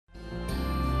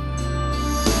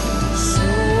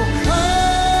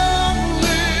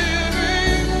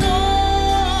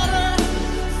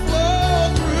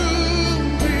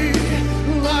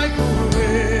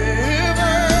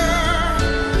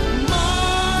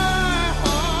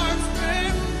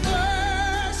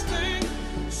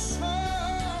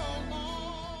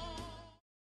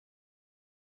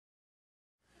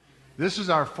This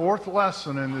is our fourth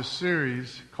lesson in this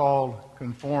series called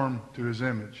Conform to His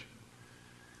Image.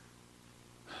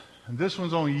 And this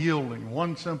one's on yielding.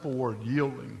 One simple word,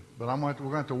 yielding. But we're going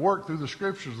to have to work through the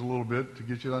scriptures a little bit to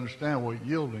get you to understand what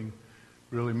yielding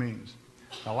really means.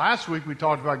 Now, last week we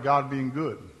talked about God being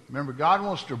good. Remember, God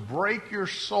wants to break your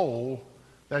soul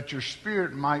that your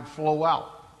spirit might flow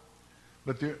out.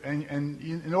 But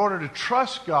in order to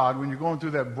trust God when you're going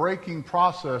through that breaking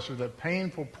process or that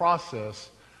painful process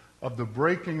of the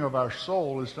breaking of our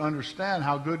soul is to understand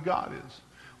how good God is.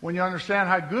 When you understand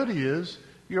how good He is,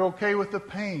 you're okay with the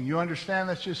pain. You understand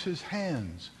that's just His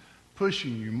hands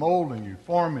pushing you, molding you,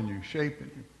 forming you,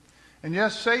 shaping you. And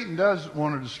yes, Satan does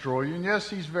want to destroy you. And yes,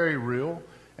 he's very real.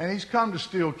 And he's come to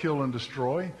steal, kill, and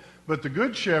destroy. But the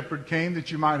good shepherd came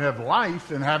that you might have life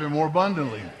and have it more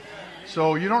abundantly.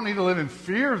 So you don't need to live in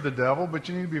fear of the devil, but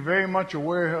you need to be very much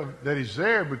aware that he's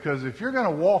there, because if you're going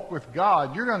to walk with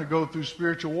God, you're going to go through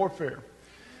spiritual warfare.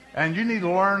 And you need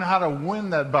to learn how to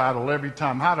win that battle every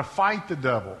time, how to fight the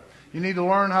devil. You need to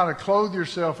learn how to clothe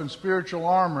yourself in spiritual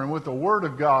armor and with the Word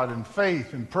of God and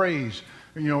faith and praise.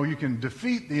 You can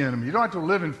defeat the enemy. You don't have to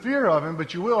live in fear of him,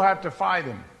 but you will have to fight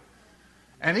him.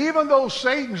 And even though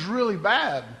Satan's really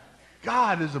bad,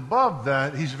 God is above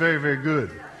that. He's very, very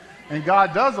good. And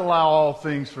God does allow all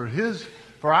things for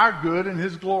our good and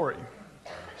His glory.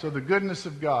 So the goodness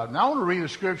of God. Now I want to read a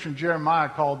scripture in Jeremiah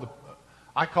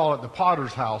I call it the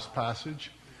Potter's House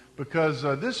passage, because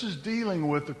this is dealing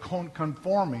with the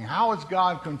conforming. How is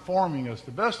God conforming us?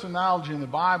 The best analogy in the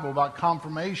Bible about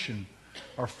conformation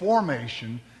or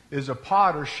formation is a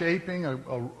potter shaping a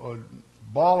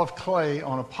ball of clay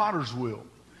on a potter's wheel.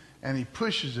 And he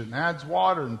pushes it and adds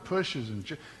water and pushes.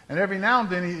 And every now and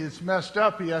then it's messed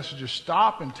up. He has to just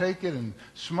stop and take it and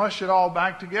smush it all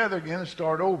back together again and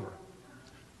start over.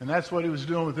 And that's what he was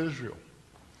doing with Israel.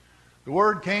 The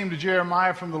word came to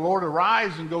Jeremiah from the Lord,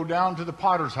 "Arise and go down to the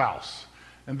potter's house,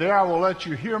 and there I will let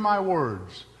you hear my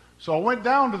words." So I went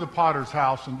down to the potter's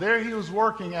house, and there he was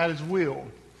working at his wheel.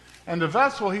 And the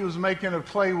vessel he was making of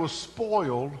clay was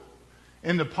spoiled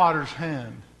in the potter's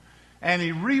hand. And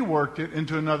he reworked it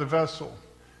into another vessel,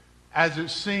 as it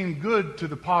seemed good to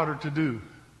the potter to do.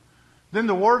 Then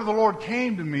the word of the Lord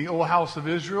came to me, "O house of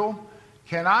Israel,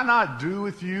 can I not do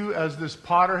with you as this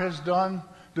potter has done,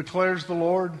 declares the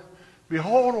Lord?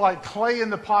 Behold, like clay in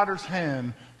the potter's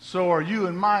hand, so are you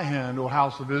in my hand, O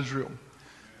house of Israel."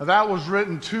 Now that was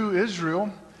written to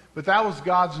Israel, but that was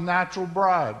God's natural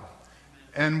bride.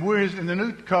 And we're in the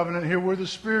new covenant here, we're the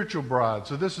spiritual bride.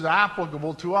 So this is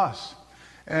applicable to us.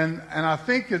 And I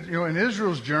think that, in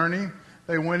Israel's journey,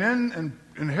 they went in and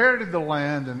inherited the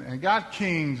land and got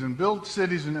kings and built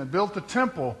cities and built the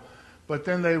temple. But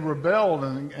then they rebelled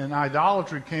and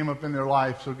idolatry came up in their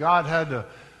life. So God had to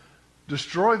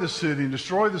destroy the city and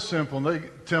destroy the temple.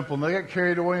 And they got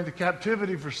carried away into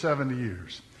captivity for 70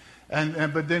 years.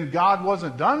 But then God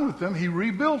wasn't done with them. He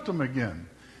rebuilt them again.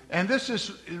 And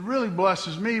it really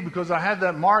blesses me, because I had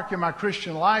that mark in my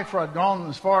Christian life where I'd gone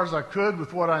as far as I could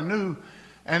with what I knew.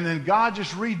 And then God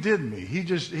just redid me. He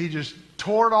just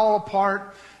tore it all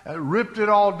apart, ripped it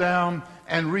all down,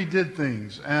 and redid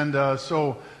things. And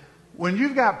so when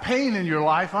you've got pain in your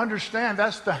life, understand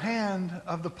that's the hand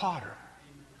of the potter.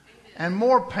 And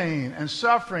more pain and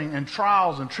suffering and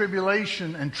trials and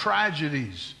tribulation and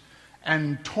tragedies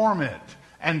and torment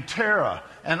and terror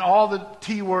and all the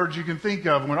T words you can think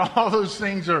of, when all those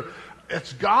things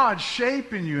it's God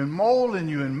shaping you and molding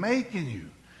you and making you.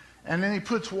 And then He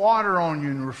puts water on you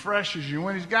and refreshes you.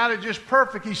 When He's got it just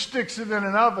perfect, He sticks it in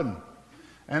an oven.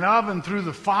 An oven through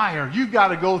the fire. You've got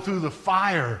to go through the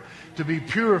fire to be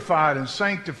purified and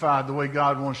sanctified the way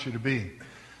God wants you to be.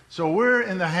 So we're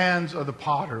in the hands of the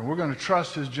potter, and we're going to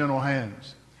trust His gentle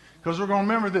hands. Because we're going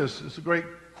to remember this. It's a great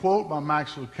quote by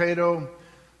Max Lucado.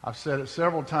 I've said it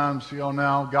several times to y'all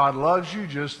now. God loves you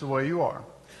just the way you are.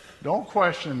 Don't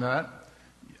question that.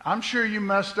 I'm sure you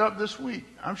messed up this week.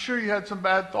 I'm sure you had some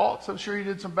bad thoughts. I'm sure you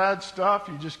did some bad stuff.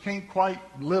 You just can't quite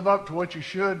live up to what you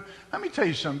should. Let me tell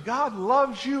you something. God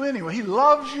loves you anyway. He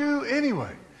loves you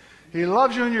anyway. He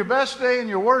loves you in your best day and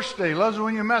your worst day. He loves you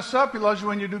when you mess up. He loves you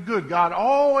when you do good. God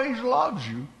always loves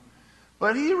you,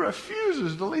 but He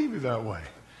refuses to leave you that way.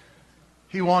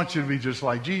 He wants you to be just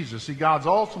like Jesus. See, God's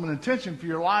ultimate intention for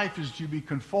your life is to be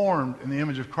conformed in the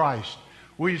image of Christ.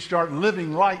 Where you start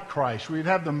living like Christ, where you'd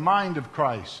have the mind of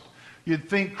Christ. You'd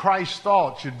think Christ's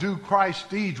thoughts, you'd do Christ's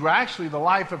deeds. Where actually the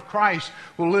life of Christ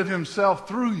will live Himself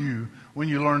through you when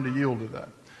you learn to yield to that.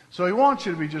 So He wants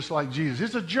you to be just like Jesus.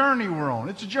 It's a journey we're on.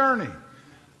 It's a journey.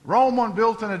 Rome wasn't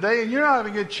built in a day, and you're not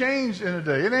going to get changed in a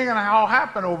day. It ain't going to all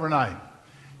happen overnight.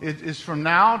 It's from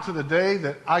now to the day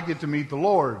that I get to meet the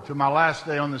Lord, to my last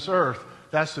day on this earth.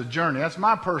 That's the journey. That's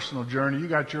my personal journey. You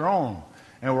got your own.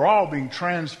 And we're all being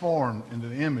transformed into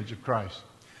the image of Christ.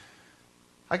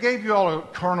 I gave you all a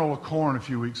kernel of corn a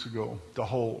few weeks ago to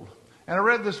hold. And I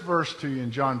read this verse to you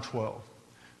in John 12.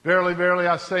 Verily, verily,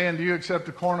 I say unto you, except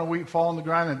the corn of wheat fall on the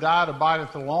ground and die, it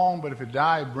abideth alone, but if it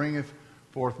die, it bringeth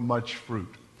forth much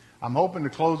fruit. I'm hoping to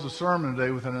close the sermon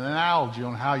today with an analogy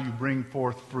on how you bring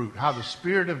forth fruit, how the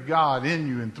Spirit of God in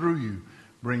you and through you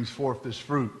brings forth this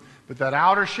fruit. But that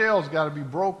outer shell's got to be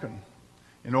broken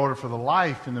in order for the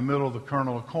life in the middle of the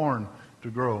kernel of corn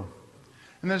to grow.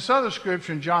 And this other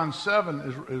scripture in John 7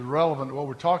 is relevant to what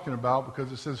we're talking about,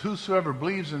 because it says, whosoever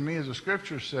believes in me, as the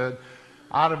scripture said,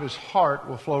 out of his heart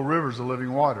will flow rivers of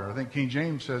living water. I think King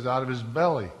James says, out of his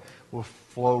belly will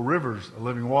flow rivers of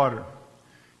living water.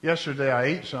 Yesterday I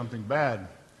ate something bad,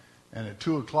 and at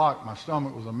 2 o'clock my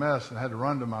stomach was a mess, and I had to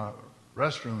run to my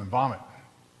restroom and vomit.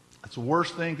 That's the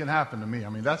worst thing can happen to me. I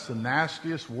mean, that's the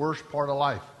nastiest, worst part of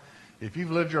life. If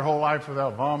you've lived your whole life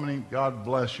without vomiting, God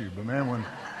bless you. But man, when...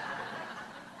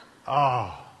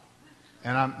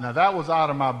 now that was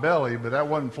out of my belly, but that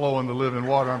wasn't flowing the living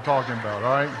water I'm talking about, all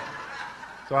right?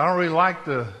 So I don't really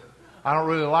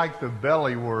like the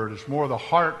belly word. It's more the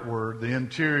heart word, the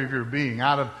interior of your being.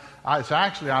 It's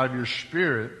actually out of your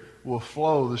spirit will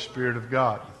flow the Spirit of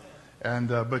God. And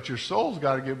but your soul's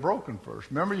got to get broken first.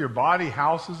 Remember, your body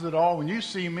houses it all. When you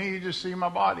see me, you just see my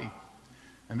body.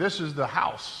 And this is the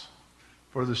house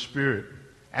for the Spirit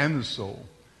and the soul.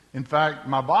 In fact,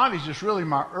 my body's just really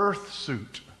my earth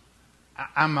suit.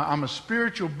 I'm a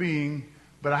spiritual being,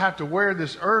 but I have to wear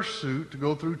this earth suit to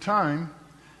go through time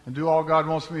and do all God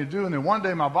wants me to do. And then one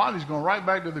day my body's going right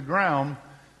back to the ground.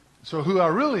 So who I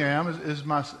really am is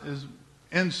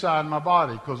inside my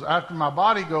body. Because after my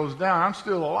body goes down, I'm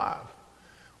still alive.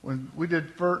 When we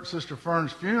did Sister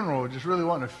Fern's funeral, it just really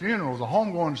wasn't a funeral. It was a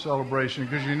homegoing celebration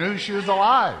because you knew she was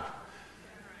alive.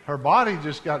 Her body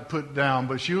just got put down,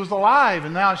 but she was alive.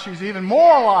 And now she's even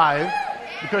more alive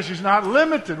because she's not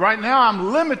limited. Right now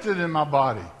I'm limited in my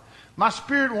body. My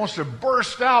spirit wants to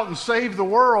burst out and save the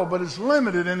world, but it's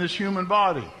limited in this human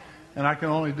body. And I can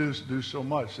only do so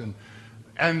much.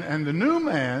 And the new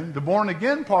man, the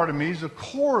born-again part of me, the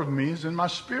core of me is in my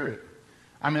spirit.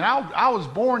 I mean, I was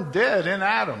born dead in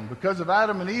Adam. Because of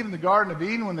Adam and Eve in the Garden of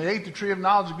Eden, when they ate the tree of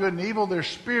knowledge of good and evil, their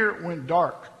spirit went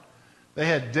dark. They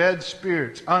had dead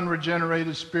spirits,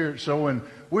 unregenerated spirits. So when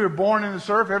we were born in this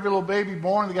earth, every little baby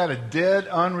born, they got a dead,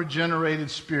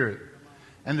 unregenerated spirit.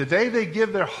 And the day they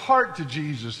give their heart to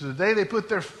Jesus, the day they put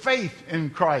their faith in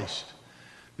Christ,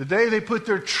 the day they put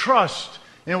their trust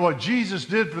in what Jesus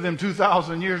did for them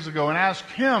 2,000 years ago and ask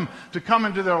Him to come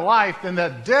into their life, then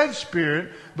that dead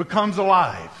spirit becomes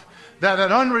alive.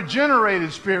 That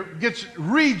unregenerated spirit gets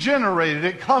regenerated.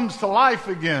 It comes to life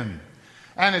again.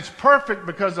 And it's perfect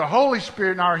because the Holy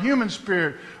Spirit and our human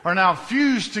spirit are now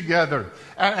fused together.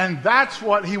 And that's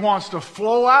what He wants to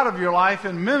flow out of your life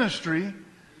in ministry.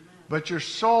 But your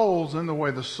soul's in the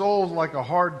way. The soul's like a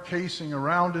hard casing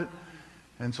around it.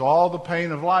 And so all the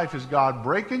pain of life is God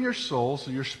breaking your soul so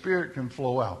your spirit can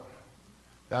flow out.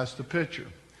 That's the picture.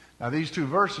 Now these two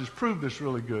verses prove this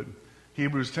really good.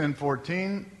 Hebrews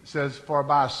 10:14 says, for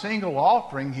by a single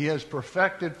offering He has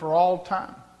perfected for all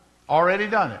time. Already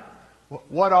done it.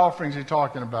 What offerings is He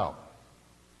talking about?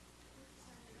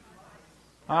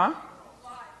 Huh?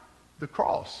 The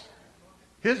cross.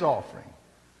 His offering.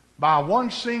 By one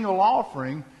single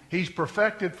offering, He's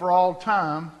perfected for all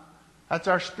time. That's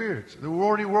our spirits. We're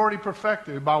already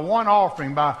perfected. By one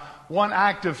offering, by one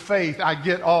act of faith, I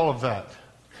get all of that.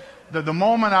 The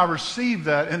moment I receive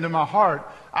that into my heart,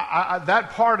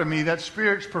 that part of me, that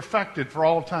spirit's perfected for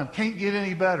all time. Can't get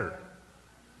any better.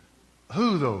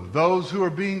 Who, though? Those who are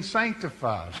being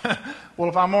sanctified. Well,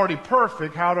 if I'm already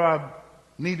perfect, how do I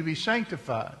need to be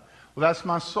sanctified? Well, that's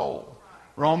my soul.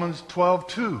 Romans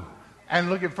 12:2. And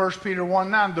look at 1 Peter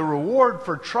 1:9. The reward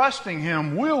for trusting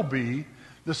Him will be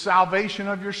the salvation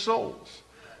of your souls.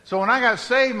 So when I got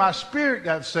saved, my spirit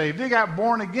got saved. They got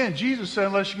born again. Jesus said,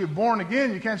 unless you get born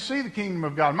again, you can't see the kingdom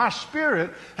of God. My spirit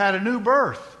had a new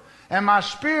birth. And my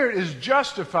spirit is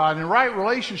justified in right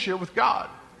relationship with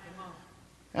God.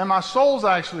 And my soul's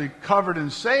actually covered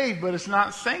and saved, but it's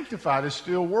not sanctified. It's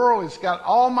still worldly. It's got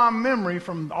all my memory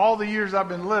from all the years I've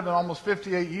been living, almost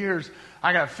 58 years.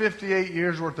 I got 58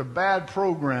 years worth of bad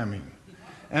programming.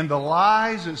 And the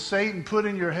lies that Satan put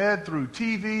in your head through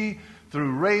TV,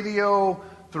 through radio,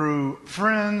 through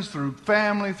friends, through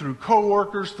family, through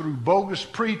coworkers, through bogus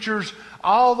preachers,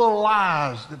 all the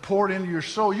lies that poured into your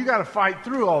soul, you got to fight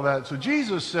through all that. So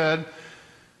Jesus said,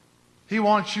 He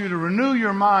wants you to renew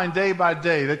your mind day by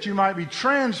day, that you might be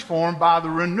transformed by the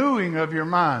renewing of your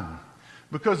mind.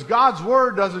 Because God's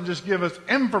Word doesn't just give us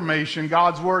information,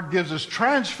 God's Word gives us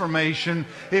transformation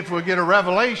if we get a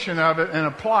revelation of it and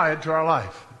apply it to our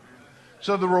life.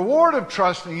 So the reward of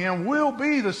trusting Him will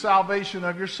be the salvation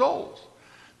of your souls.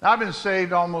 Now, I've been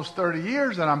saved almost 30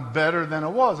 years and I'm better than I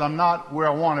was. I'm not where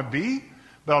I want to be,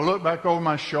 but I look back over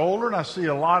my shoulder and I see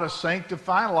a lot of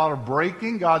sanctifying, a lot of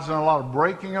breaking. God's done a lot of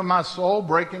breaking of my soul,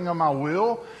 breaking of my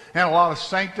will, and a lot of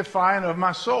sanctifying of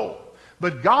my soul.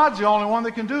 But God's the only one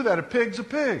that can do that. A pig's a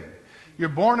pig. You're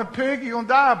born a pig, you're going to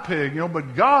die a pig.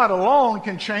 But God alone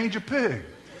can change a pig.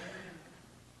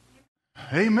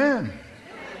 Amen.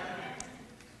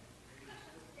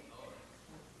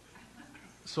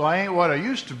 So I ain't what I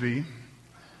used to be,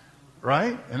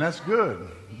 right? And that's good.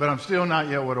 But I'm still not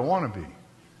yet what I want to be.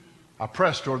 I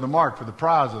press toward the mark for the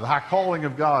prize of the high calling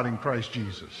of God in Christ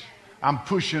Jesus. I'm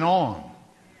pushing on.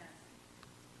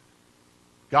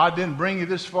 God didn't bring you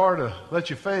this far to let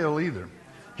you fail either.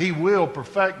 He will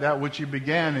perfect that which He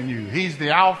began in you. He's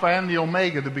the Alpha and the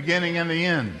Omega, the beginning and the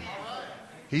end.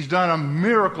 He's done a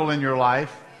miracle in your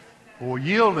life. Well,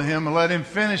 yield to Him and let Him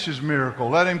finish His miracle.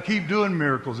 Let Him keep doing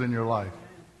miracles in your life.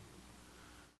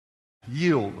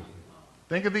 Yield.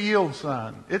 Think of the yield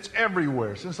sign. It's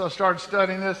everywhere. Since I started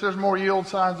studying this, there's more yield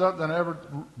signs up than I ever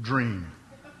dreamed.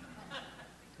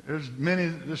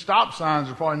 The stop signs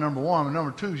are probably number one, but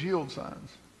number two is yield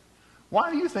signs.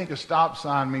 Why do you think a stop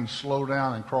sign means slow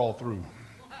down and crawl through?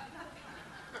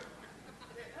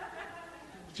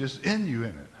 It's just in you, in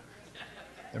it.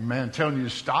 And man telling you to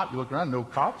stop, you look around, no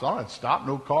cops, I don't have to stop,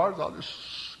 no cars, I'll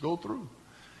just go through.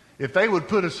 If they would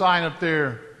put a sign up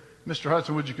there, Mr.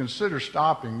 Hudson, would you consider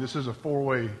stopping? This is a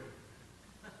four-way.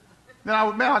 Then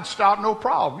I'd stop, no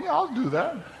problem. Yeah, I'll do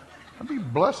that. I'd be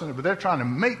blessing it, but they're trying to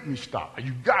make me stop.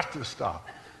 You got to stop.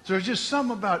 So there's just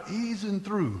something about easing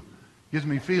through. Gives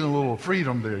me feeling a little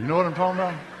freedom there. You know what I'm talking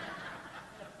about?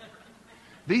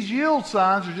 These yield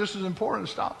signs are just as important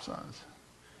as stop signs.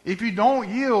 If you don't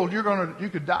yield, you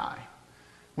could die.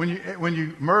 When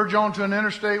you merge onto an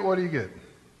interstate, what do you get?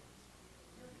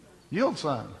 Yield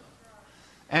sign.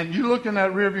 And you look in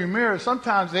that rearview mirror,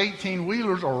 sometimes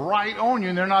 18-wheelers are right on you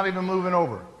and they're not even moving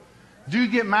over. Do you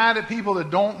get mad at people that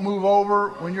don't move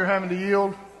over when you're having to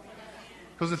yield?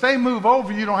 Because if they move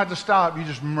over, you don't have to stop, you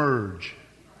just merge.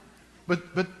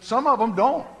 But some of them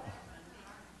don't.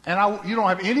 And you don't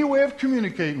have any way of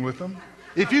communicating with them.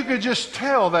 If you could just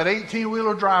tell that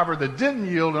 18-wheeler driver that didn't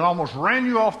yield and almost ran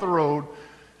you off the road,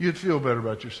 you'd feel better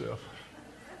about yourself.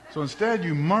 So instead,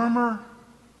 you murmur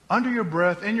under your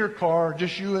breath in your car,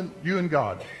 just you and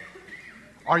God.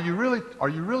 Are you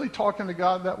really talking to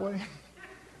God that way?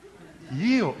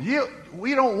 Yield.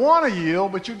 We don't want to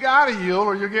yield, but you got to yield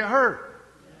or you'll get hurt.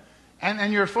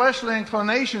 And your fleshly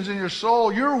inclinations in your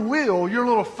soul, your will, your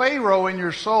little Pharaoh in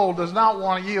your soul does not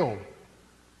want to yield.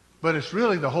 But it's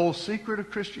really the whole secret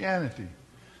of Christianity.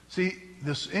 See,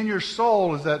 this in your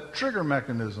soul is that trigger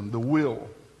mechanism, the will.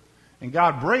 And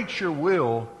God breaks your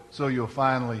will so you'll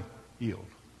finally yield.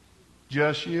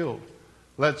 Just yield.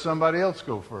 Let somebody else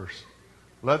go first.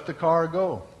 Let the car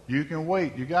go. You can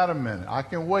wait. You got a minute. I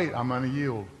can wait. I'm going to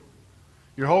yield.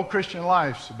 Your whole Christian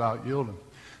life's about yielding.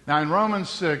 Now in Romans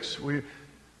 6,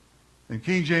 in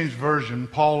King James Version,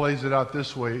 Paul lays it out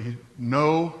this way.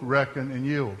 Know, reckon, and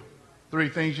yield. Three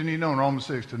things you need to know in Romans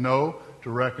 6. To know, to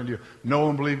reckon, to yield. Know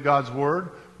and believe God's word.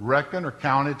 Reckon or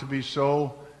count it to be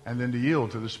so. And then to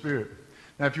yield to the Spirit.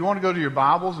 Now if you want to go to your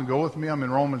Bibles and go with me, I'm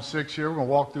in Romans 6 here. We're going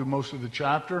to walk through most of the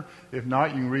chapter. If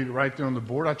not, you can read it right there on the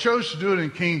board. I chose to do it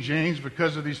in King James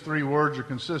because of these three words are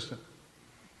consistent.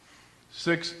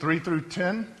 6, 3 through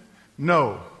 10.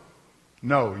 Know.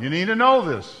 No, you need to know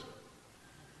this.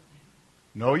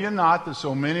 Know ye not that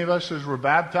so many of us as were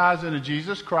baptized into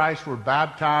Jesus Christ were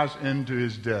baptized into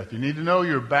His death. You need to know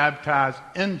you're baptized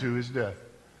into His death.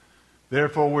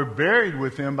 Therefore we're buried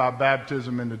with Him by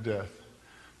baptism into death.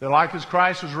 That like as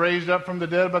Christ was raised up from the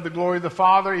dead by the glory of the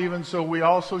Father, even so we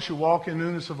also should walk in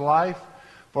newness of life.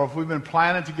 For if we've been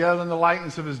planted together in the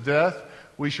likeness of His death,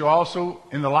 we shall also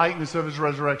in the likeness of His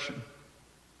resurrection.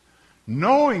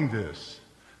 Knowing this,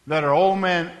 that our old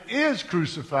man is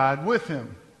crucified with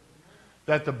Him,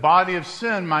 that the body of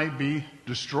sin might be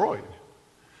destroyed,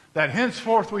 that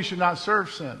henceforth we should not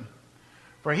serve sin.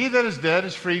 For he that is dead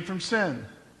is freed from sin.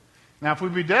 Now if we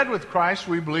be dead with Christ,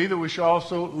 we believe that we shall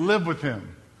also live with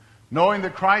Him, knowing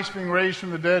that Christ being raised from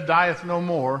the dead dieth no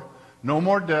more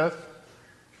death,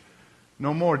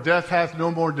 no more death hath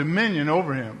no more dominion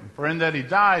over Him. For in that He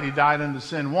died unto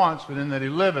sin once, but in that He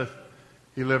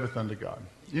liveth unto God.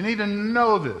 You need to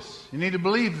know this. You need to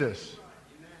believe this.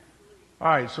 All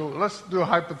right, so let's do a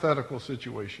hypothetical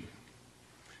situation.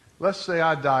 Let's say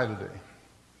I die today.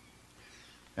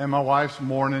 And my wife's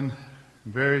mourning.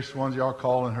 Various ones of y'all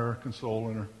calling her,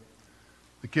 consoling her.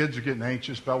 The kids are getting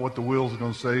anxious about what the wills are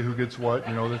going to say, who gets what.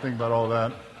 You know, they think about all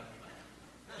that.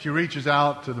 She reaches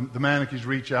out to the Manickies,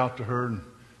 reach out to her and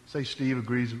say, Steve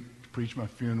agrees to preach my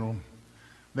funeral.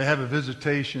 They have a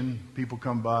visitation. People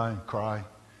come by and cry.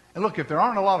 And look, if there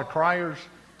aren't a lot of criers,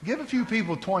 give a few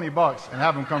people $20 and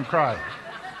have them come cry.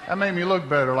 That made me look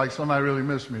better, like somebody really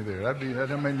missed me there.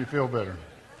 That made me feel better.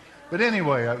 But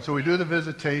anyway, so we do the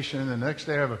visitation, and the next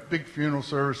day I have a big funeral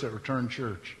service at Return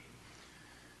Church.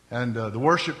 And the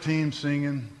worship team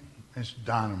singing, it's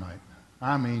dynamite.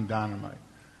 I mean dynamite.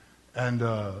 And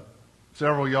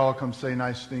several of y'all come say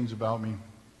nice things about me.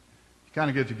 You kind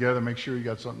of get together, make sure you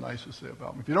got something nice to say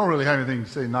about me. If you don't really have anything to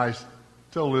say nice,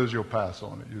 tell Liz you'll pass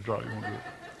on it. You probably won't do it.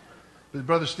 But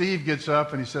Brother Steve gets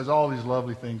up and he says all these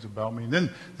lovely things about me.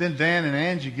 And then Dan and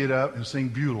Angie get up and sing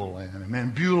Beulah Land. And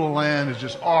man, Beulah Land is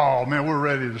just, oh man, we're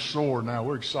ready to soar now.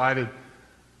 We're excited.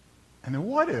 And then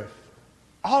what if,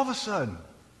 all of a sudden,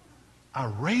 I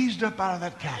raised up out of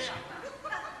that casket.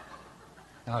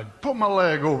 And I put my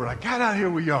leg over it. I got out here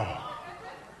with y'all.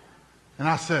 And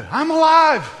I said, I'm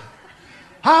alive.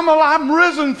 I'm alive. I'm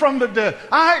risen from the dead.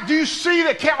 Do you see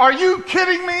that? Are you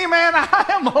kidding me, man? I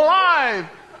am alive.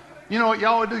 You know what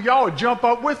y'all would do? Y'all would jump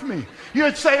up with me.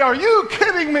 You'd say, are you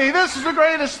kidding me? This is the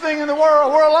greatest thing in the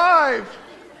world. We're alive.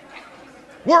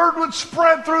 Word would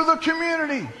spread through the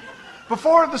community.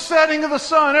 Before the setting of the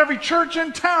sun, every church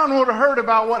in town would have heard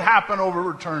about what happened over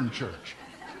Return Church.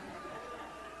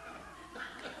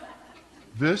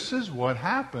 This is what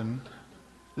happened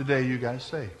the day you got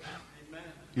saved.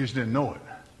 You just didn't know it.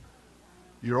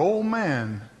 Your old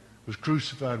man was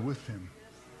crucified with him.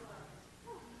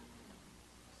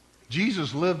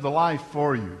 Jesus lived the life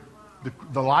for you.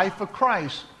 The life of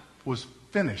Christ was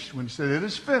finished. When he said, it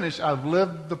is finished, I've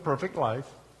lived the perfect life.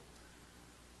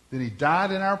 Then he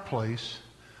died in our place,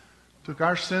 took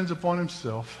our sins upon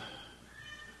himself,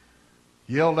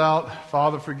 yelled out,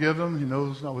 Father, forgive them. He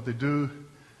knows not what they do.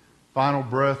 Final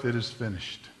breath, it is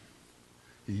finished.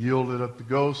 He yielded up the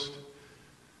ghost.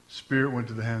 Spirit went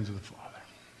to the hands of the Father.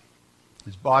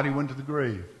 His body went to the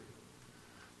grave.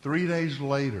 3 days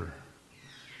later,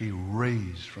 he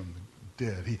raised from the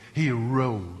dead. He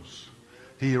arose.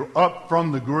 Up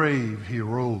from the grave, he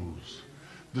arose.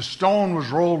 The stone was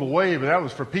rolled away, but that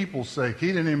was for people's sake. He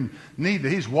didn't even need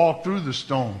that. He's walked through the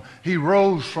stone. He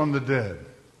rose from the dead.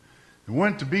 And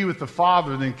went to be with the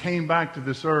Father, then came back to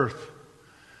this earth.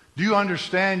 Do you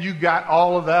understand you got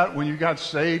all of that when you got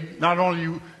saved? Not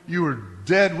only you were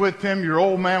dead with him, your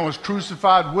old man was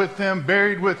crucified with him,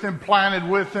 buried with him, planted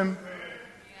with him.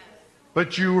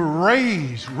 But you were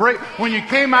raised. When you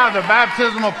came out of the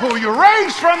baptismal pool, you were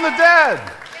raised from the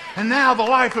dead. And now the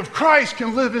life of Christ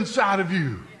can live inside of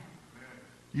you.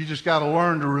 You just got to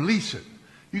learn to release it.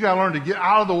 You got to learn to get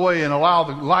out of the way and allow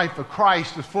the life of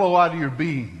Christ to flow out of your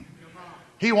being.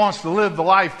 He wants to live the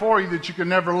life for you that you can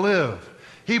never live.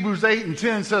 Hebrews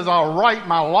 8:10 says, I'll write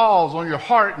my laws on your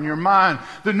heart and your mind.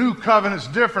 The new covenant's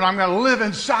different. I'm going to live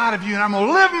inside of you and I'm going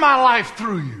to live my life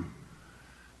through you.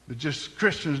 But just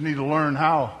Christians need to learn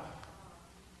how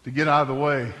to get out of the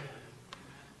way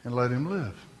and let him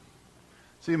live.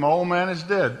 See, my old man is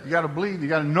dead. You got to believe. You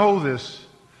got to know this.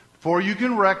 Before you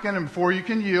can reckon and before you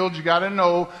can yield, you got to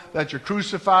know that you're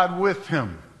crucified with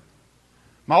him.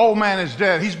 My old man is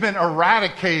dead. He's been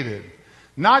eradicated.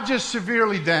 Not just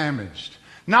severely damaged.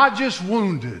 Not just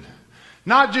wounded.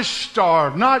 Not just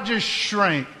starved. Not just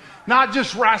shrank. Not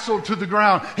just wrestled to the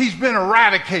ground. He's been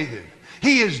eradicated.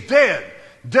 He is dead.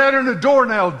 Dead in a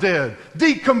doornail dead.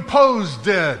 Decomposed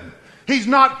dead. He's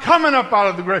not coming up out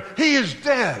of the grave. He is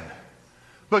dead.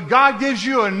 But God gives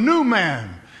you a new man.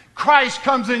 Christ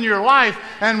comes in your life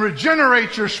and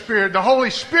regenerates your spirit. The Holy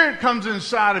Spirit comes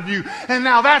inside of you. And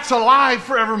now that's alive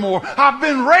forevermore. I've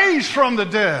been raised from the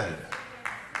dead.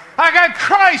 I got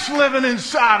Christ living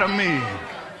inside of me.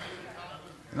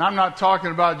 And I'm not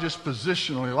talking about just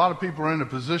positionally. A lot of people are into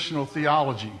positional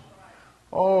theology.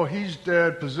 Oh, he's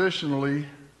dead positionally.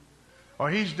 Or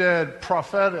he's dead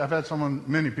prophetic. I've had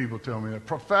many people tell me that.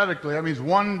 Prophetically, that means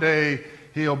one day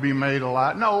he'll be made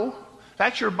alive. No,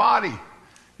 that's your body.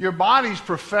 Your body's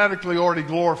prophetically already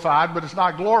glorified, but it's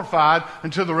not glorified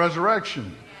until the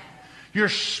resurrection. Your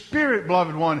spirit,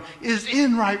 beloved one, is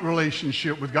in right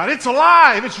relationship with God. It's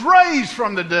alive. It's raised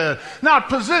from the dead. Not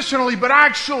positionally, but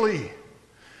actually.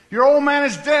 Your old man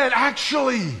is dead,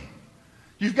 actually.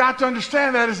 You've got to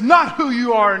understand that is not who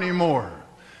you are anymore.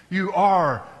 You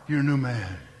are your new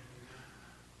man.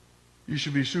 You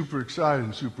should be super excited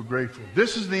and super grateful.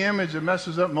 This is the image that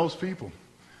messes up most people.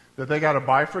 that they got a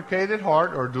bifurcated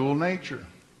heart or a dual nature.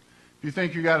 If you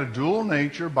think you got a dual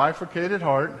nature, bifurcated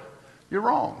heart, you're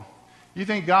wrong. You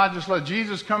think God just let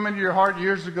Jesus come into your heart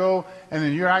years ago and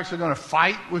then you're actually going to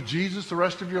fight with Jesus the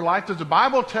rest of your life? Does the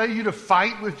Bible tell you to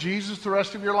fight with Jesus the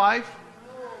rest of your life?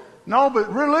 No,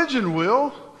 but religion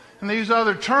will. And they use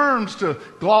other terms to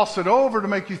gloss it over to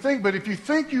make you think. But if you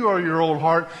think you are your old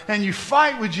heart and you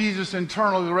fight with Jesus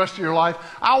internally the rest of your life,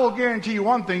 I will guarantee you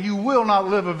one thing: you will not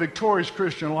live a victorious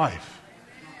Christian life.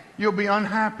 You'll be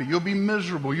unhappy. You'll be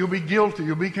miserable. You'll be guilty.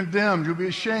 You'll be condemned. You'll be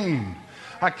ashamed.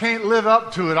 I can't live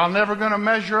up to it. I'm never going to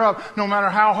measure up. No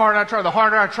matter how hard I try, the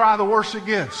harder I try, the worse it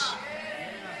gets.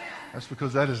 That's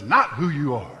because that is not who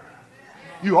you are.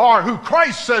 You are who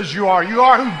Christ says you are. You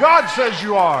are who God says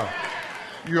you are.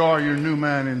 You are your new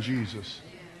man in Jesus.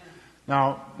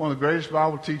 Now, one of the greatest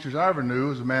Bible teachers I ever knew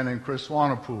was a man named Chris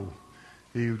Swanepoel.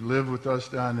 He lived with us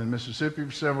down in Mississippi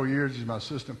for several years. He's my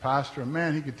assistant pastor. And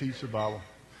man, he could teach the Bible.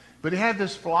 But he had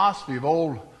this philosophy of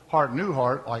old heart, new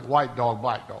heart, like white dog,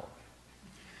 black dog.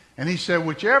 And he said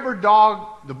whichever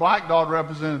dog, the black dog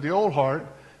represented the old heart,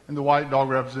 and the white dog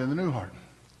represented the new heart.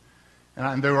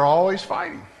 And they were always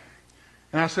fighting.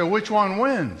 And I said, which one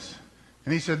wins?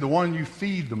 And he said, the one you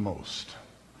feed the most.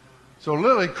 So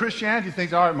literally, Christianity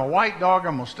thinks, all right, my white dog,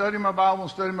 I'm going to study my Bible,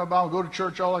 go to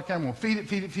church all I can, I'm going to feed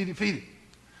it.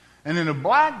 And then the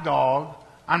black dog,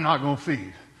 I'm not going to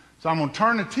feed. So I'm going to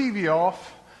turn the TV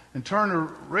off and turn the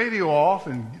radio off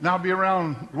and not be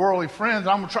around worldly friends.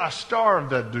 I'm going to try to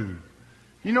starve that dude.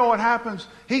 You know what happens?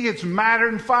 He gets madder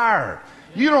than fire.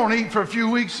 You don't eat for a few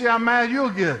weeks, see how mad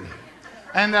you'll get.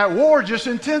 And that war just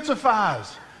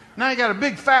intensifies. Now you got a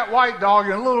big fat white dog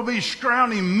and a little bitty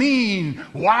scrawny, mean,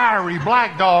 wiry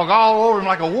black dog all over him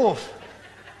like a wolf.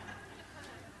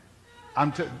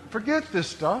 Forget this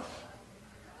stuff.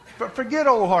 Forget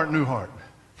old heart, new heart.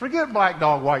 Forget black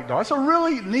dog, white dog. It's a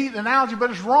really neat analogy,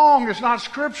 but it's wrong. It's not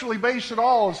scripturally based at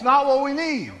all. It's not what we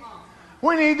need.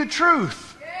 We need the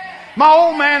truth. My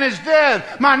old man is dead.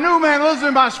 My new man lives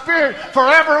in my spirit,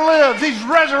 forever lives. He's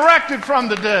resurrected from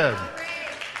the dead.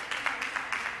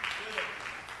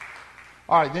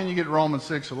 All right, then you get Romans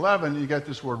 6:11, you got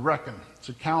this word reckon. It's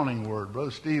a counting word.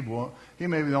 Brother Steve, he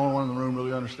may be the only one in the room who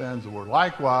really understands the word.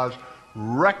 Likewise,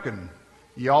 reckon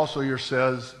ye also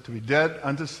yourselves to be dead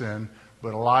unto sin,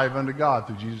 but alive unto God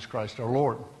through Jesus Christ our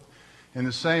Lord. In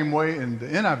the same way, in the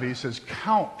NIV, it says,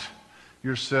 count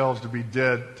yourselves to be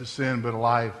dead to sin, but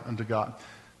alive unto God.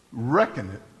 Reckon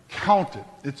it. Count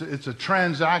it. It's a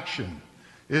transaction.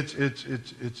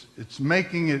 It's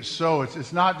making it so.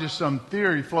 It's not just some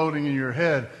theory floating in your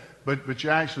head, but you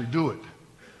actually do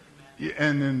it.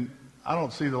 And then I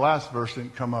don't see the last verse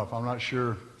didn't come up. I'm not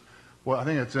sure. Well, I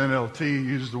think it's NLT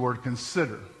uses the word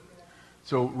consider.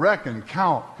 So reckon,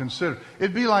 count, consider.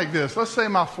 It'd be like this. Let's say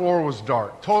my floor was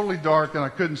dark, totally dark, and I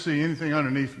couldn't see anything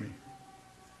underneath me.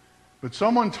 But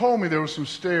someone told me there were some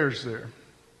stairs there.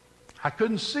 I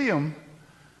couldn't see them.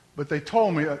 But they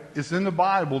told me, it's in the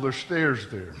Bible, there's stairs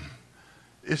there.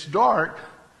 It's dark,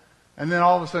 and then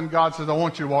all of a sudden God says, I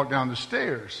want you to walk down the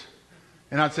stairs.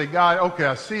 And I'd say, God, okay,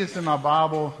 I see it's in my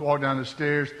Bible, walk down the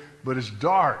stairs, but it's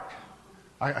dark.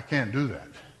 I can't do that.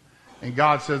 And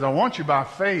God says, I want you by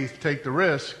faith, take the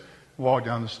risk, walk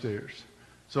down the stairs.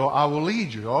 So I will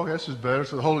lead you. Oh, this is better.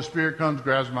 So the Holy Spirit comes,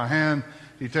 grabs my hand.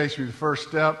 He takes me to the first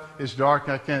step. It's dark,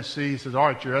 I can't see. He says, all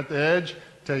right, you're at the edge.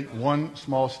 Take one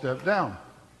small step down.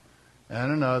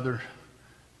 And another,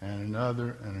 and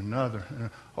another, and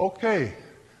another. Okay,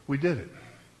 we did it.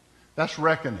 That's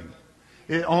reckoning.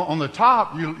 On the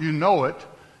top, you know it.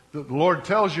 The Lord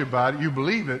tells you about it. You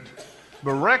believe it.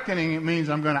 But reckoning, it means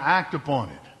I'm going to act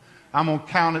upon it. I'm going to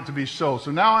count it to be so. So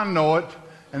now I know it,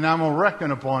 and now I'm going to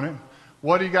reckon upon it.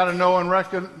 What do you got to know and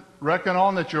reckon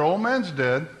on? That your old man's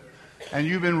dead, and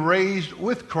you've been raised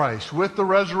with Christ, with the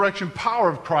resurrection power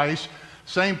of Christ.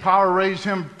 Same power raised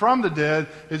him from the dead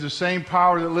is the same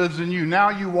power that lives in you. Now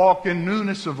you walk in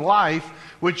newness of life,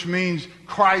 which means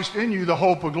Christ in you, the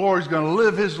hope of glory, is going to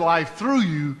live his life through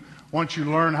you once you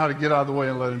learn how to get out of the way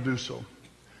and let him do so.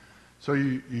 So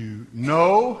you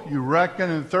know, you reckon,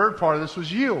 and the third part of this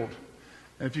was yield.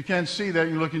 And if you can't see that,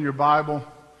 you look in your Bible.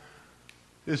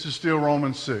 This is still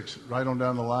Romans 6, right on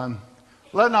down the line.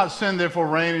 Let not sin therefore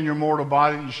reign in your mortal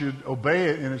body, you should obey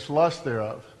it in its lust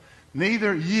thereof.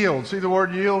 Neither yield. See the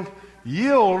word yield?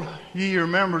 Yield ye your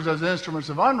members as instruments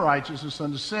of unrighteousness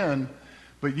unto sin,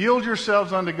 but yield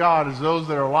yourselves unto God as those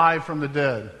that are alive from the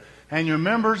dead, and your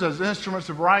members as instruments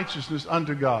of righteousness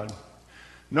unto God.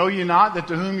 Know ye not that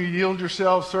to whom you yield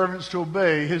yourselves servants to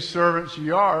obey, his servants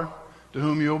ye are, to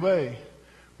whom you obey,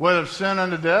 whether of sin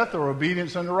unto death or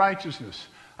obedience unto righteousness.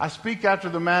 I speak after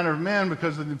the manner of men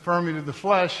because of the infirmity of the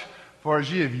flesh, for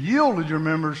as ye have yielded your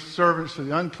members servants to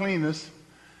the uncleanness,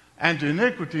 and to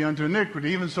iniquity unto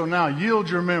iniquity, even so now yield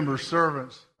your members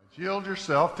servants. Yield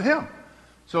yourself to him.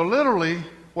 So literally,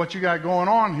 what you got going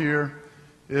on here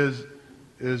is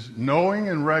knowing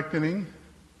and reckoning.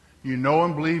 You know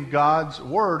and believe God's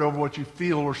word over what you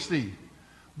feel or see.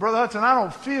 Brother Hudson, I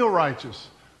don't feel righteous.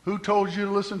 Who told you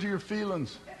to listen to your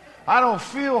feelings? I don't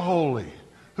feel holy.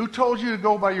 Who told you to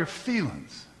go by your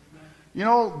feelings? You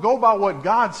know, go by what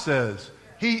God says.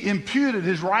 He imputed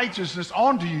his righteousness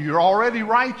onto you. You're already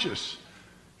righteous.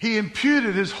 He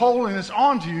imputed his holiness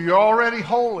onto you. You're already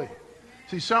holy.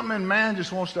 See, something in man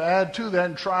just wants to add to that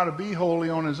and try to be holy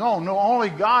on his own. No, only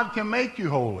God can make you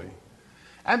holy.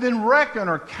 And then reckon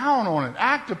or count on it.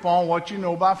 Act upon what you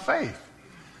know by faith.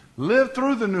 Live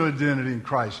through the new identity in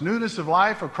Christ. Newness of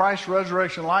life, of Christ's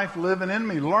resurrection life living in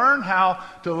me. Learn how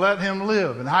to let him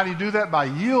live. And how do you do that? By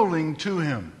yielding to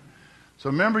him. So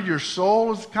remember, your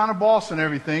soul is kind of bossing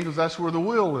everything because that's where the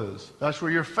will is. That's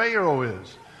where your Pharaoh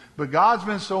is. But God's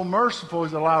been so merciful,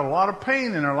 he's allowed a lot of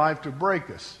pain in our life to break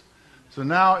us. So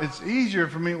now it's easier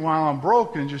for me while I'm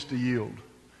broken just to yield.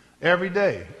 Every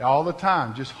day, all the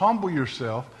time. Just humble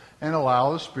yourself and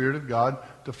allow the Spirit of God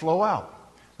to flow out.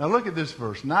 Now look at this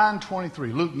verse,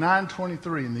 9:23, Luke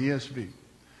 9:23 in the ESV.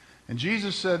 And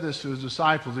Jesus said this to his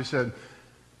disciples. He said,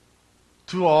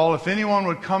 to all, if anyone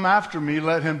would come after me,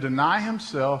 let him deny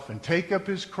himself and take up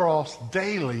his cross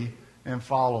daily and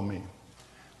follow me.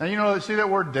 Now, you know, see that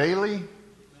word daily?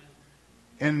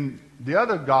 In the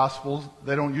other Gospels,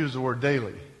 they don't use the word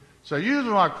daily. So usually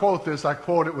when I quote this, I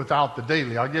quote it without the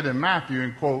daily. I'll get in Matthew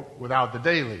and quote without the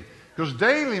daily. Because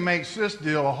daily makes this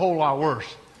deal a whole lot worse.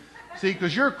 See,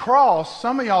 because your cross,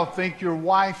 some of y'all think your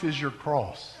wife is your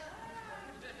cross.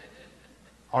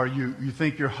 Or you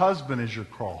think your husband is your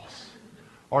cross.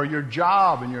 Or your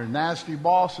job and your nasty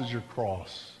boss is your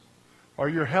cross. Or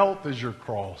your health is your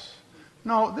cross.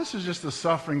 No, this is just the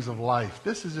sufferings of life.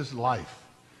 This is just life.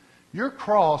 Your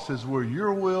cross is where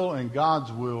your will and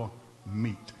God's will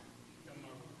meet.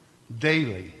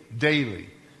 Daily. Daily.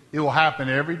 It will happen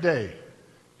every day.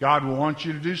 God will want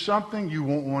you to do something. You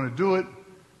won't want to do it.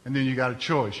 And then you got a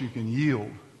choice. You can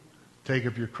yield. Take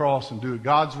up your cross and do it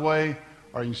God's way.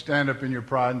 Or you can stand up in your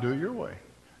pride and do it your way.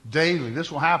 Daily.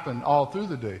 This will happen all through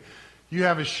the day. You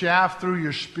have a shaft through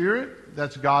your spirit.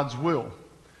 That's God's will.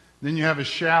 Then you have a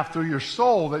shaft through your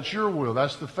soul. That's your will.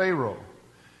 That's the Pharaoh.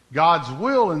 God's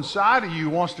will inside of you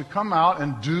wants to come out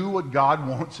and do what God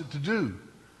wants it to do.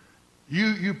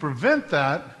 You prevent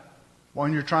that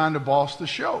when you're trying to boss the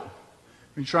show.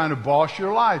 You're trying to boss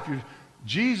your life.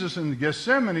 Jesus in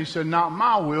Gethsemane said, not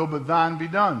my will, but thine be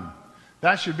done.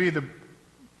 That should be the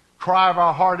cry of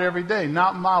our heart every day.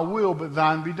 Not my will, but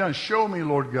thine be done. Show me,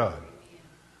 Lord God.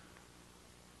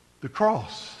 The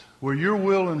cross, where your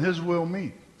will and his will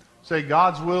meet. Say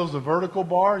God's will is the vertical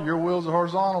bar, your will is the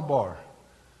horizontal bar.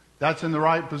 That's in the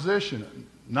right position.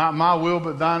 Not my will,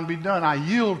 but thine be done. I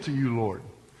yield to you, Lord.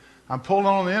 I'm pulling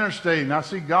on the interstate and I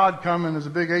see God coming as a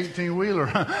big 18-wheeler.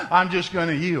 I'm just going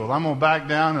to yield. I'm going to back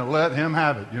down and let him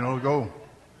have it. Go.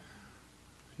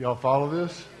 Y'all follow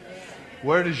this?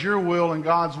 Where does your will and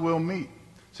God's will meet?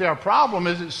 See, our problem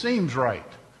is it seems right.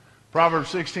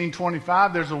 Proverbs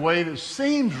 16:25, there's a way that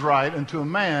seems right unto a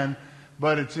man,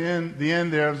 but it's in the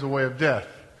end there is a way of death.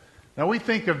 Now we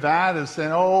think of that as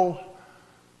saying, oh,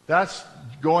 that's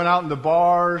going out in the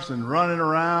bars and running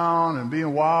around and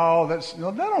being wild. That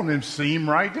don't even seem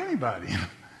right to anybody.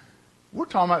 We're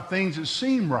talking about things that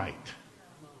seem right.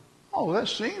 Oh, that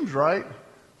seems right.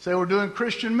 Say we're doing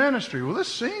Christian ministry. Well, this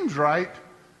seems right.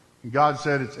 And God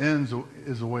said its ends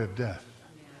is a way of death.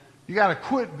 You got to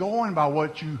quit going by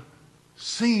what you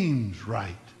seems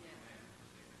right.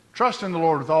 Trust in the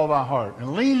Lord with all thy heart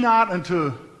and lean not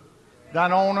unto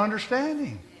thine own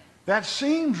understanding. That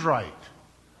seems right.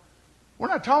 We're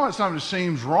not talking about something that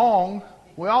seems wrong.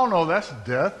 We all know that's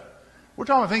death. We're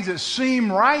talking about things that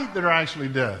seem right that are actually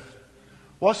death.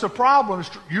 What's the problem?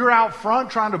 You're out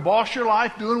front trying to boss your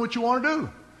life doing what you want to do.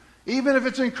 Even if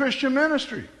it's in Christian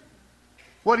ministry.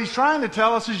 What he's trying to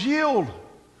tell us is yield.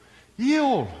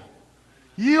 Yield.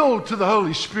 Yield to the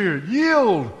Holy Spirit.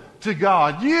 Yield to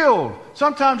God. Yield.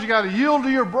 Sometimes you got to yield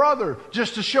to your brother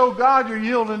just to show God you're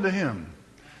yielding to him.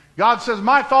 God says,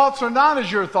 my thoughts are not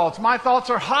as your thoughts. My thoughts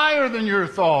are higher than your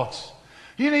thoughts.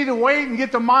 You need to wait and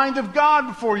get the mind of God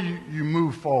before you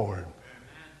move forward.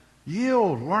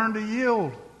 Yield. Learn to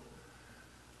yield.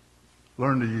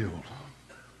 Learn to yield.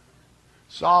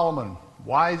 Solomon,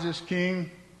 wisest king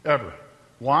ever.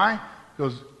 Why?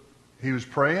 Because he was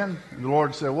praying, and the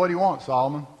Lord said, what do you want,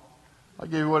 Solomon? I'll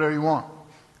give you whatever you want.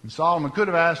 And Solomon could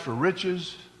have asked for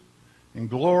riches, and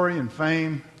glory and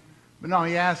fame. But no,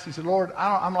 he asked, he said, Lord,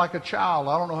 I'm like a child.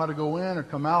 I don't know how to go in or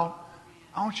come out.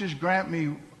 I want you to just grant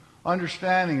me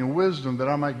understanding and wisdom that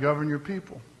I might govern your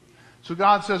people. So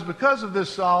God says, because of this,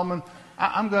 Solomon,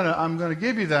 I'm going to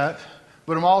give you that,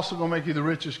 but I'm also going to make you the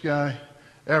richest guy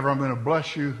ever. I'm going to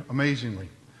bless you amazingly.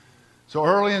 So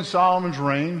early in Solomon's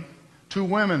reign, 2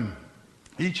 women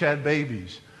each had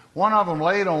babies. One of them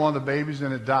laid on one of the babies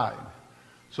and it died.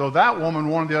 So that woman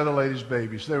wanted the other lady's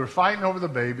baby. So they were fighting over the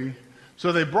baby.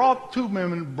 So they two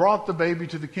women brought the baby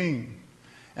to the king.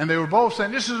 And they were both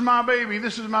saying, this is my baby,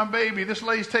 this is my baby, this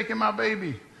lady's taking my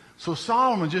baby. So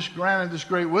Solomon, just granted this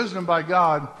great wisdom by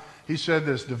God, he said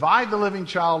this, divide the living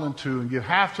child in 2 and give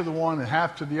half to the one and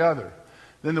half to the other.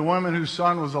 Then the woman whose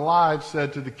son was alive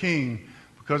said to the king,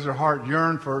 because her heart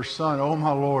yearned for her son, oh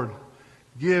my Lord,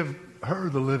 give her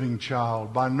the living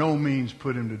child, by no means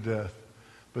put him to death.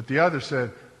 But the other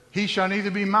said, he shall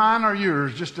neither be mine or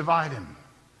yours, just divide him.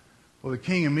 Well, the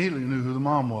king immediately knew who the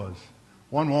mom was.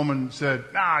 One woman said,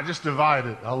 nah, just divide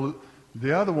it.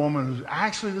 The other woman,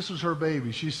 actually this was her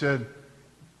baby, she said,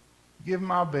 give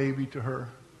my baby to her.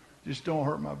 Just don't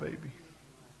hurt my baby.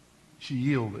 She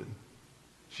yielded.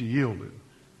 She yielded.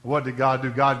 What did God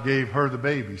do? God gave her the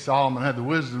baby. Solomon had the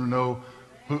wisdom to know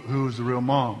who was the real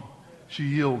mom. She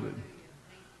yielded.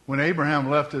 When Abraham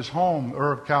left his home,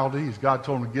 Ur of Chaldees, God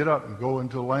told him to get up and go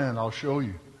into the land. I'll show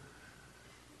you.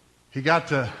 He got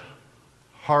to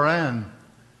Haran,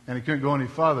 and he couldn't go any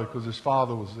farther because his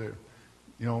father was there.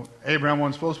 You know, Abraham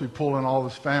wasn't supposed to be pulling all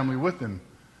his family with him,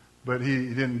 but he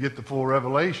didn't get the full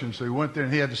revelation, so he went there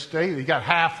and he had to stay. He got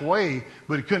halfway,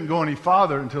 but he couldn't go any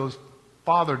farther until his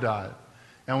father died.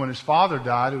 And when his father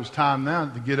died, it was time now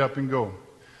to get up and go.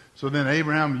 So then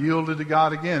Abraham yielded to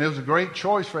God again. It was a great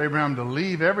choice for Abraham to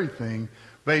leave everything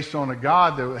based on a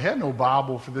God that had no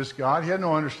Bible for this God. He had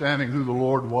no understanding who the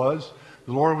Lord was.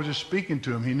 The Lord was just speaking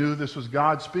to him. He knew this was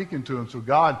God speaking to him. So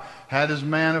God had his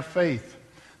man of faith,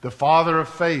 the father of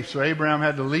faith. So Abraham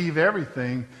had to leave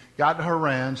everything, got to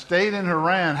Haran, stayed in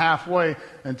Haran halfway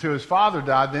until his father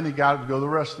died. Then he got to go the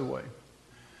rest of the way.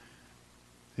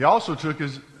 He also took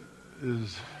his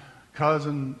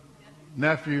cousin,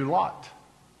 nephew, Lot.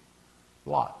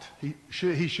 He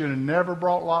should have never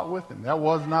brought Lot with him. That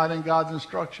was not in God's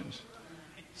instructions.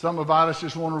 Some about us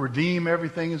just want to redeem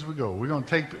everything as we go. We're going to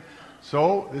take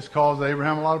So this caused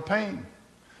Abraham a lot of pain.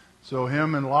 So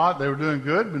him and Lot, they were doing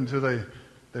good until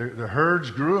their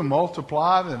herds grew and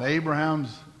multiplied, and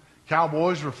Abraham's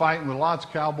cowboys were fighting with Lot's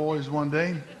cowboys one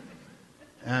day.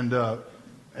 And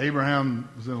Abraham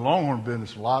was in the longhorn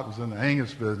business. Lot was in the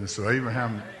Angus business. So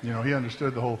Abraham, he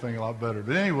understood the whole thing a lot better.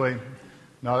 But anyway,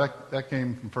 no, that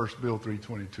came from 1 Bill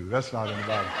 3:22. That's not in the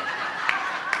Bible.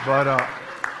 But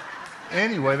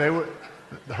anyway,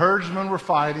 the herdsmen were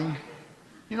fighting.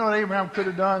 You know what Abraham could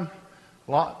have done?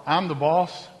 Lot, I'm the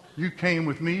boss. You came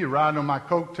with me. You're riding on my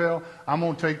coattail. I'm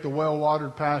going to take the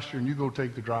well-watered pasture, and you go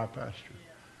take the dry pasture.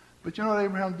 But you know what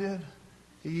Abraham did?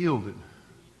 He yielded.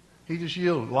 He just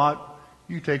yielded. Lot,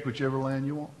 you take whichever land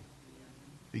you want.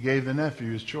 He gave the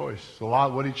nephew his choice. So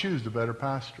Lot, what did he choose? The better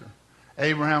pasture.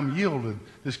 Abraham yielded.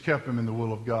 This kept him in the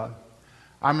will of God.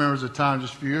 I remember there was a time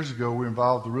just a few years ago we were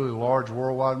involved with a really large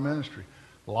worldwide ministry.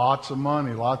 Lots of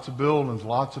money, lots of buildings,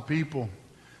 lots of people.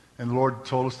 And the Lord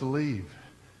told us to leave.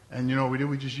 And you know what we did?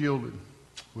 We just yielded.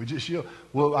 We just yielded.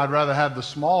 Well, I'd rather have the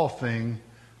small thing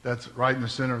that's right in the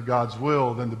center of God's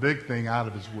will than the big thing out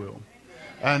of His will.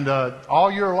 And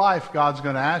all your life, God's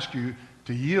going to ask you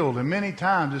to yield. And many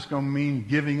times it's going to mean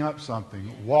giving up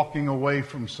something, walking away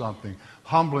from something,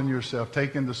 humbling yourself,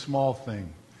 taking the small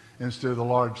thing instead of the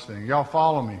large thing. Y'all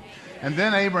follow me? And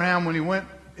then Abraham, when he went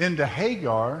into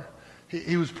Hagar,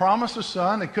 he was promised a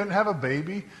son. They couldn't have a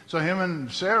baby. So him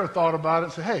and Sarah thought about it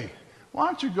and said, hey, why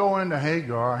don't you go into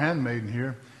Hagar, our handmaiden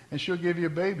here, and she'll give you a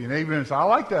baby. And Abraham said, I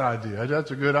like that idea.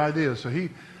 That's a good idea. So he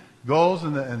goes,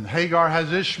 and Hagar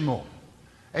has Ishmael.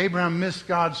 Abraham missed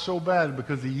God so bad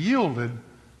because he yielded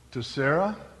to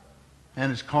Sarah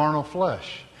and his carnal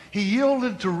flesh. He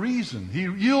yielded to reason. He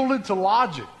yielded to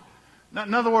logic.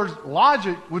 In other words,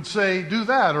 logic would say, do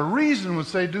that, or reason would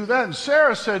say, do that. And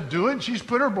Sarah said, do it. And she's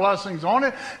put her blessings on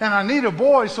it. And I need a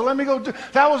boy, so let me go do.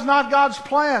 That was not God's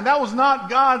plan. That was not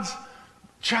God's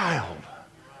child.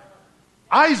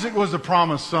 Isaac was the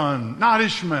promised son, not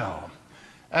Ishmael.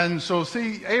 And so,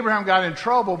 see, Abraham got in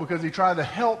trouble because he tried to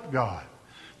help God.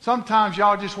 Sometimes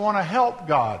y'all just want to help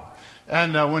God.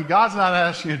 And when God's not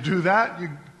asking you to do that, you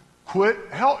quit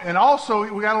help. And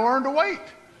also, we got to learn to wait.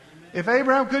 If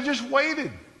Abraham could have just waited.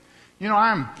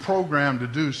 I'm programmed to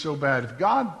do so bad. If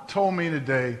God told me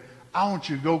today, I want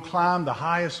you to go climb the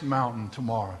highest mountain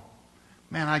tomorrow.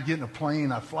 man, I get in a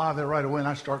plane, I fly there right away, and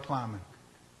I start climbing.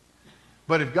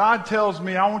 But if God tells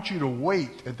me, I want you to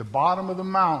wait at the bottom of the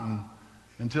mountain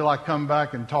until I come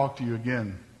back and talk to you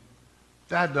again,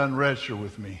 that doesn't register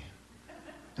with me.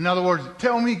 In other words,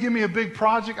 give me a big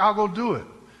project, I'll go do it.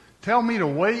 Tell me to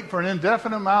wait for an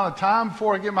indefinite amount of time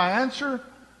before I get my answer,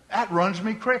 that runs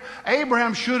me crazy.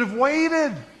 Abraham should have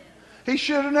waited. He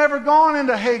should have never gone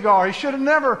into Hagar. He should have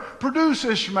never produced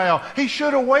Ishmael. He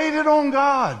should have waited on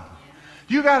God.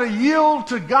 You got to yield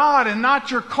to God and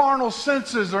not your carnal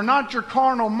senses or not your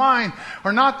carnal mind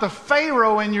or not the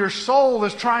Pharaoh in your soul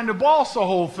that's trying to boss the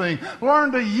whole thing.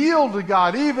 Learn to yield to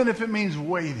God, even if it means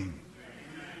waiting.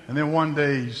 And then one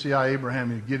day, you see how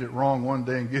Abraham, he'd get it wrong one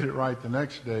day and get it right the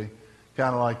next day,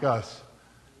 kind of like us.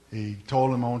 He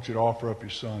told him, I want you to offer up your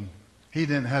son. He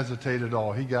didn't hesitate at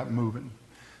all. He got moving.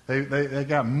 They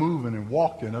got moving and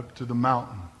walking up to the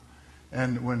mountain.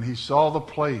 And when he saw the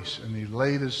place and he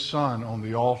laid his son on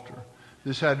the altar,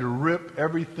 this had to rip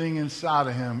everything inside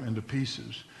of him into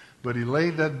pieces. But he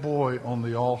laid that boy on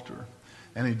the altar.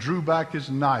 And he drew back his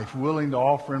knife, willing to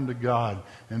offer him to God.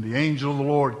 And the angel of the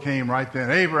Lord came right then.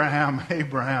 Abraham,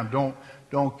 Abraham,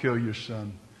 don't kill your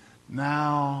son.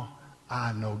 Now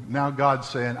I know. Now God's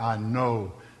saying, I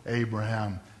know,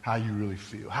 Abraham, how you really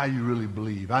feel, how you really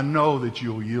believe. I know that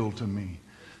you'll yield to me.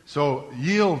 So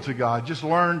yield to God. Just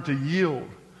learn to yield.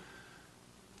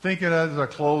 Thinking as I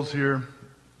close here,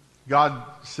 God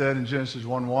said in Genesis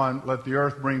 1:1, let the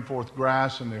earth bring forth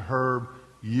grass and the herb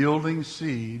yielding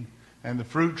seed, and the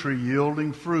fruit tree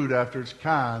yielding fruit after its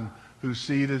kind, whose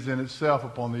seed is in itself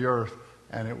upon the earth.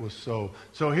 And it was so.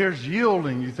 So here's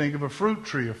yielding. You think of a fruit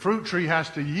tree. A fruit tree has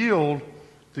to yield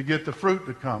to get the fruit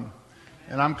to come.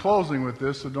 And I'm closing with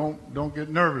this, so don't get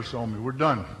nervous on me. We're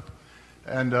done.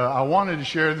 And I wanted to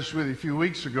share this with you a few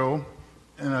weeks ago,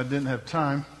 and I didn't have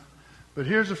time. But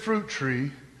here's a fruit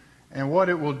tree, and what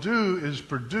it will do is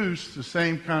produce the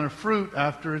same kind of fruit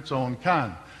after its own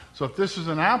kind. So if this is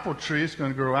an apple tree, it's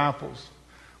going to grow apples.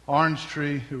 Orange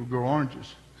tree, it will grow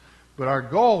oranges. But our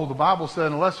goal, the Bible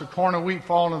said, unless a corn of wheat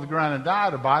fall into the ground and die,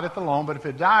 it abideth alone. But if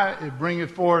it die, it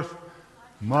bringeth forth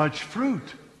much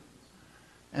fruit.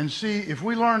 And see, if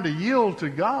we learn to yield to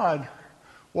God,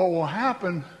 what will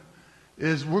happen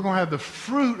is we're going to have the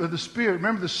fruit of the Spirit.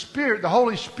 Remember, the Spirit, the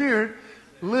Holy Spirit,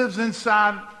 lives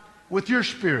inside with your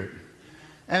spirit.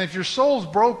 And if your soul's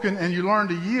broken and you learn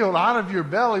to yield, out of your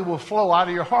belly will flow, out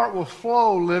of your heart will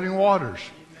flow living waters.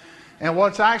 And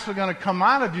what's actually going to come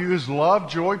out of you is love,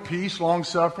 joy, peace,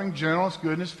 long-suffering, gentleness,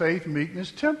 goodness, faith,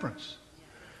 meekness, temperance.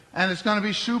 And it's going to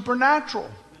be supernatural.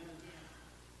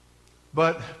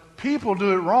 But people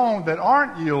do it wrong that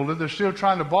aren't yielded. They're still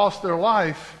trying to boss their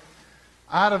life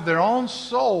out of their own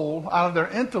soul, out of their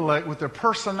intellect, with their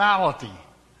personality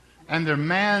and their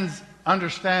man's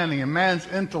understanding and man's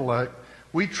intellect.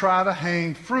 We try to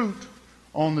hang fruit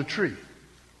on the tree.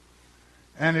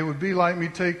 And it would be like me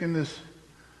taking this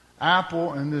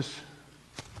apple and this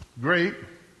grape,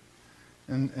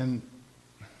 and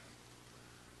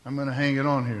I'm going to hang it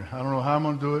on here. I don't know how I'm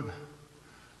going to do it.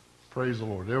 Praise the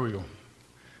Lord. There we go.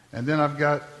 And then I've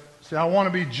got, I want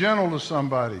to be gentle to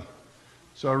somebody.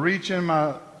 So I reach in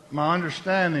my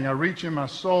understanding, I reach in my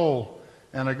soul,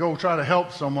 and I go try to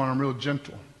help someone. I'm real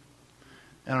gentle.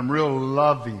 And I'm real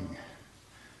loving.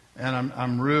 And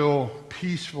I'm real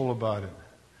peaceful about it.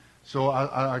 So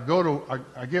I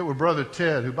get with Brother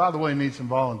Ted, who, by the way, needs some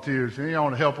volunteers. If you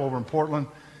want to help over in Portland,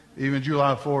 even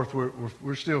July 4th,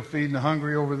 we're still feeding the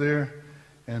hungry over there,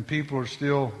 and people are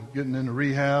still getting into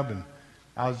rehab. And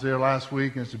I was there last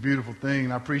week, and it's a beautiful thing,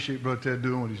 and I appreciate Brother Ted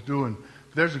doing what he's doing.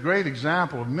 But there's a great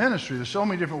example of ministry. There's so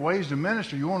many different ways to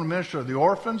minister. You want to minister to the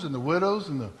orphans and the widows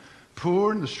and the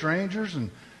poor and the strangers and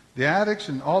the addicts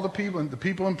and all the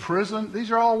people in prison.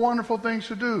 These are all wonderful things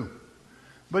to do.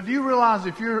 But do you realize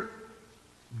if you're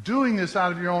doing this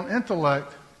out of your own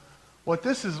intellect, what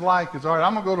this is like is, all right,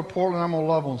 I'm going to go to Portland, I'm going to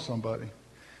love on somebody.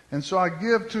 And so I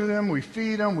give to them, we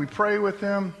feed them, we pray with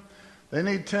them. They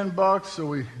need $10, so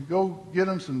we go get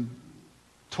them some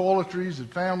toiletries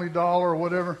at Family Dollar or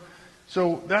whatever.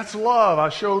 So that's love. I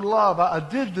showed love. I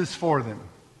did this for them.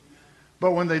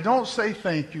 But when they don't say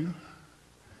thank you,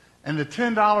 and the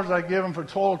 $10 I give them for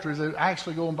toiletries, they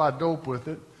actually go and buy dope with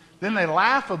it, then they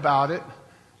laugh about it.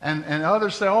 And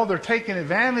others say, oh, they're taking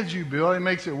advantage of you, Bill. It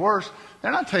makes it worse.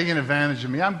 They're not taking advantage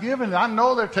of me. I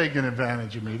know they're taking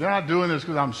advantage of me. They're not doing this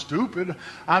because I'm stupid.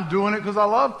 I'm doing it because I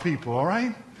love people, all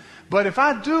right? But if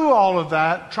I do all of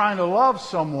that, trying to love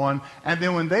someone, and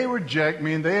then when they reject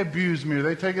me and they abuse me or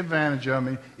they take advantage of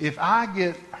me, if I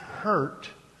get hurt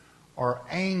or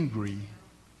angry,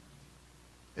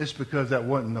 it's because that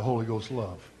wasn't the Holy Ghost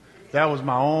love. That was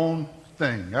my own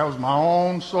thing. That was my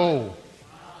own soul.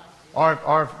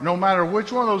 Or no matter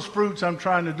which one of those fruits I'm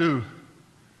trying to do,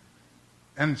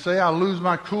 and say I lose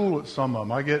my cool at some of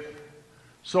them. I get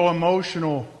so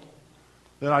emotional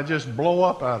that I just blow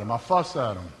up at them. I fuss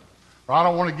at them. Or I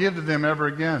don't want to give to them ever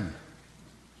again.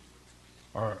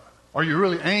 Or are you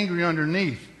really angry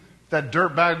underneath? That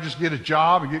dirtbag would just get a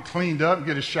job and get cleaned up and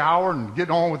get a shower and get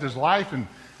on with his life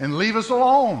and leave us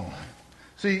alone.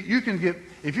 See, you can get,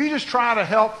 if you just try to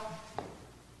help,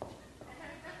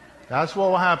 that's what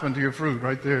will happen to your fruit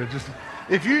right there.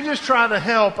 If you just try to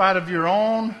help out of your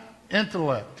own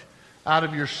intellect, out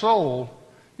of your soul,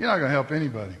 you're not going to help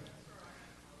anybody.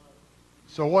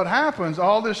 So what happens,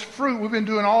 all this fruit, we've been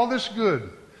doing all this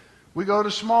good. We go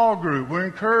to small group. We're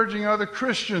encouraging other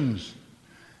Christians.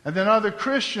 And then other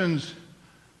Christians,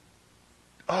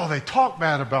 they talk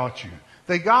bad about you.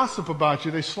 They gossip about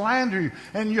you. They slander you.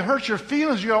 And you hurt your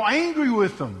feelings. You're angry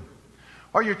with them.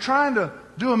 Or you're trying to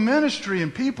do a ministry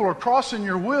and people are crossing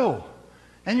your will.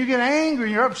 And you get angry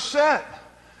and you're upset.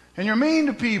 And you're mean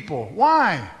to people.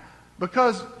 Why?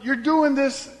 Because you're doing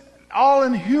this all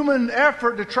in human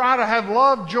effort to try to have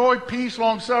love, joy, peace,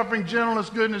 long-suffering, gentleness,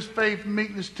 goodness, faith,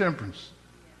 meekness, temperance.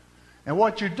 And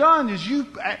what you've done is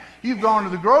you've gone to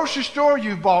the grocery store,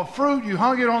 you've bought fruit, you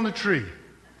hung it on the tree.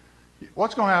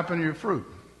 What's going to happen to your fruit?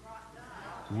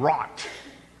 Rot.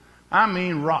 I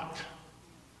mean rot.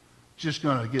 It's just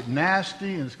going to get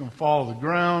nasty and it's going to fall to the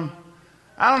ground.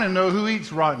 I don't even know who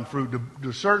eats rotten fruit.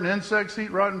 Do certain insects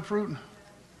eat rotten fruit?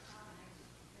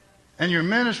 And your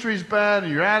ministry's bad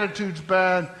and your attitude's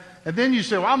bad. And then you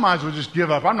say, well, I might as well just give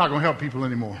up. I'm not going to help people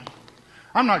anymore.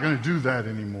 I'm not going to do that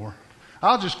anymore.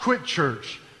 I'll just quit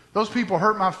church. Those people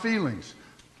hurt my feelings.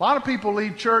 A lot of people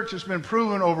leave church. It's been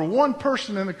proven over one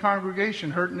person in the congregation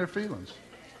hurting their feelings.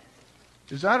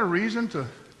 Is that a reason to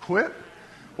quit?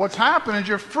 What's happened is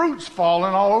your fruit's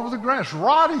falling all over the grass,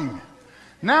 rotting.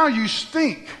 Now you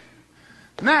stink.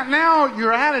 Now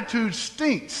your attitude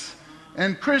stinks.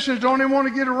 And Christians don't even want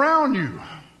to get around you.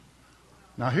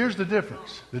 Now here's the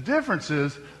difference. The difference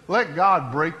is let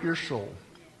God break your soul.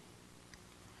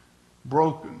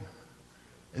 Broken.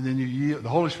 And then you yield. The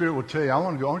Holy Spirit will tell you, I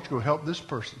want you to go help this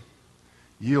person.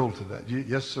 Yield to that.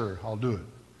 Yes, sir, I'll do it.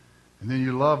 And then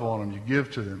you love on them. You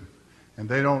give to them. And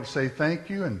they don't say thank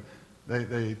you. And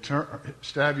they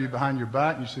stab you behind your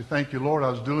back. And you say, thank you, Lord. I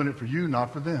was doing it for you,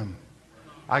 not for them.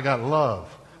 I got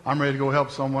love. I'm ready to go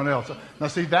help someone else. Now,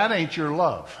 see, that ain't your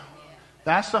love.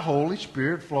 That's the Holy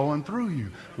Spirit flowing through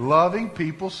you. Loving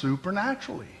people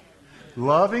supernaturally.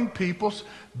 Loving people,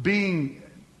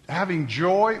 having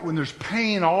joy when there's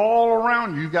pain all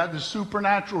around you. You've got this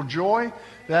supernatural joy.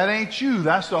 That ain't you.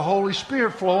 That's the Holy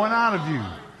Spirit flowing out of you.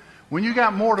 When you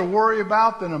got more to worry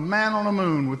about than a man on the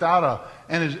moon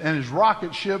and his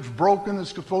rocket ship's broken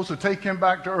that's supposed to take him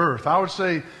back to Earth, I would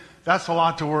say that's a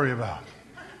lot to worry about.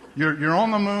 You're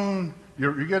on the moon.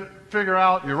 You get figure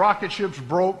out your rocket ship's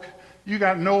broke. You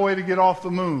got no way to get off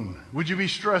the moon. Would you be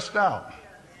stressed out?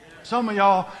 Some of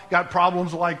y'all got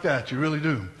problems like that. You really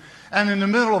do. And in the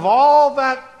middle of all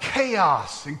that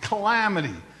chaos and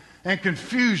calamity and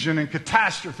confusion and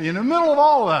catastrophe, in the middle of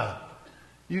all that,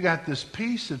 you got this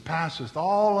peace that passeth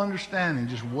all understanding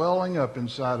just welling up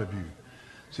inside of you.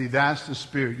 See, that's the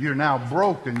Spirit. You're now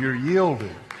broken. You're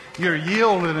yielded. You're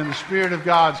yielded and the Spirit of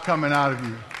God's coming out of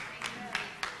you.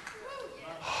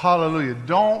 Hallelujah.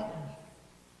 Don't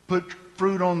put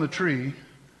fruit on the tree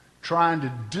trying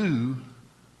to do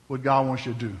what God wants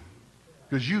you to do.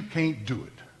 Because you can't do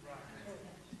it.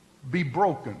 Be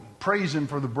broken. Praise Him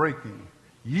for the breaking.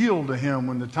 Yield to Him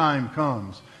when the time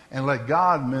comes. And let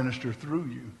God minister through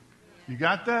you. You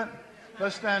got that?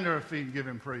 Let's stand to our feet and give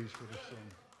Him praise for this song.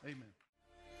 Amen.